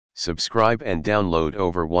Subscribe and download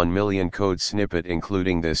over 1 million code snippet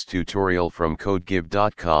including this tutorial from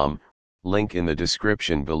codegive.com, link in the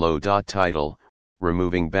description below. Title,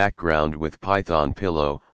 Removing Background with Python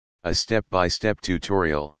Pillow, a step-by-step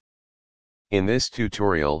tutorial. In this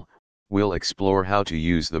tutorial, we'll explore how to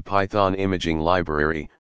use the Python imaging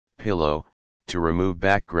library, Pillow, to remove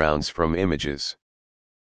backgrounds from images.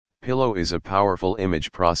 Pillow is a powerful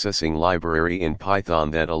image processing library in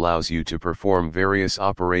Python that allows you to perform various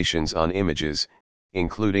operations on images,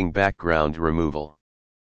 including background removal.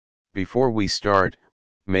 Before we start,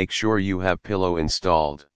 make sure you have Pillow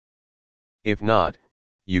installed. If not,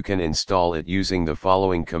 you can install it using the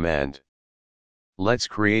following command. Let's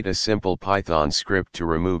create a simple Python script to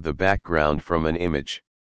remove the background from an image.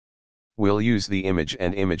 We'll use the Image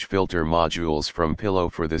and ImageFilter modules from Pillow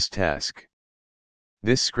for this task.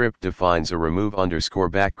 This script defines a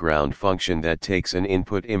remove_background function that takes an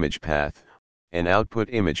input image path, an output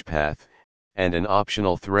image path, and an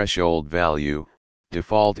optional threshold value.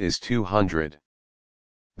 Default is 200.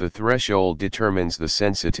 The threshold determines the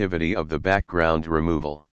sensitivity of the background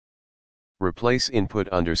removal. Replace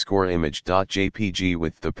input_image.jpg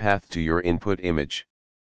with the path to your input image.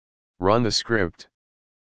 Run the script.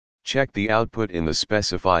 Check the output in the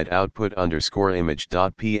specified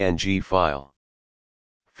output_image.png file.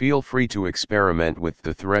 Feel free to experiment with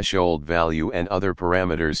the threshold value and other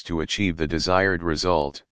parameters to achieve the desired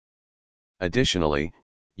result. Additionally,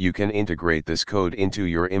 you can integrate this code into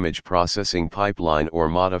your image processing pipeline or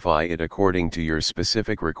modify it according to your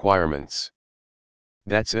specific requirements.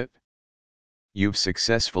 That's it. You've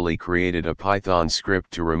successfully created a Python script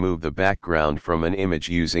to remove the background from an image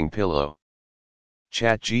using Pillow.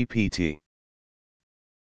 ChatGPT.